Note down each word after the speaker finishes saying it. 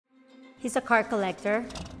He's a car collector.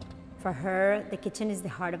 For her, the kitchen is the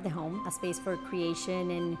heart of the home, a space for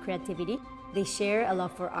creation and creativity. They share a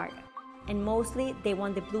love for art. And mostly, they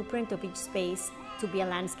want the blueprint of each space to be a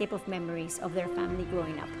landscape of memories of their family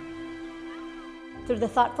growing up. Through the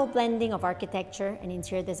thoughtful blending of architecture and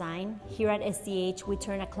interior design, here at SDH, we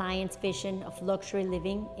turn a client's vision of luxury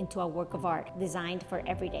living into a work of art designed for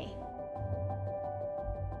every day.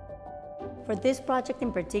 For this project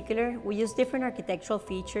in particular, we use different architectural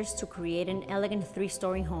features to create an elegant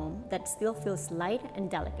three-story home that still feels light and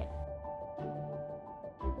delicate.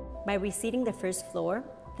 By reseating the first floor,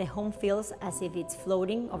 the home feels as if it's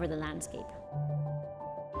floating over the landscape.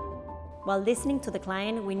 While listening to the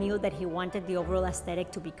client, we knew that he wanted the overall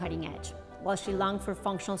aesthetic to be cutting edge, while she longed for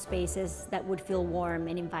functional spaces that would feel warm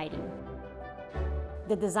and inviting.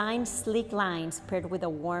 The design's sleek lines paired with a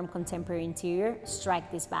warm contemporary interior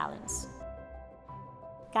strike this balance.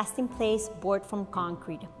 Cast-in-place board from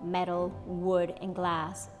concrete, metal, wood, and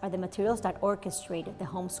glass are the materials that orchestrate the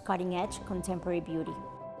home's cutting-edge contemporary beauty.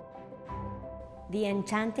 The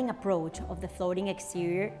enchanting approach of the floating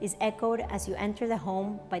exterior is echoed as you enter the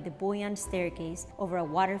home by the buoyant staircase over a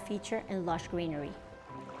water feature and lush greenery.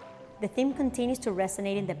 The theme continues to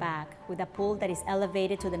resonate in the back with a pool that is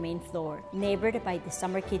elevated to the main floor, neighbored by the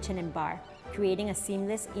summer kitchen and bar, creating a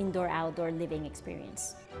seamless indoor-outdoor living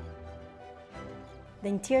experience. The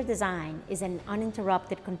interior design is an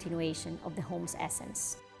uninterrupted continuation of the home's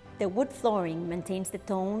essence. The wood flooring maintains the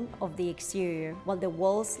tone of the exterior, while the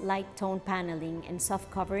walls' light tone paneling and soft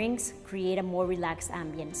coverings create a more relaxed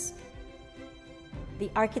ambience. The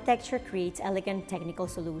architecture creates elegant technical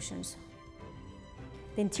solutions.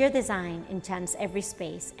 The interior design enchants every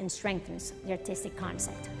space and strengthens the artistic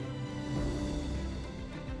concept.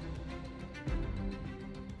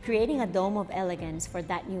 Creating a dome of elegance for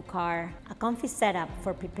that new car, a comfy setup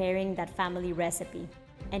for preparing that family recipe,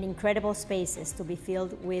 and incredible spaces to be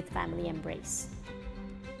filled with family embrace.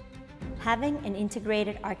 Having an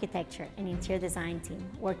integrated architecture and interior design team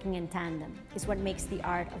working in tandem is what makes the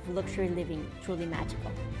art of luxury living truly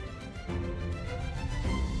magical.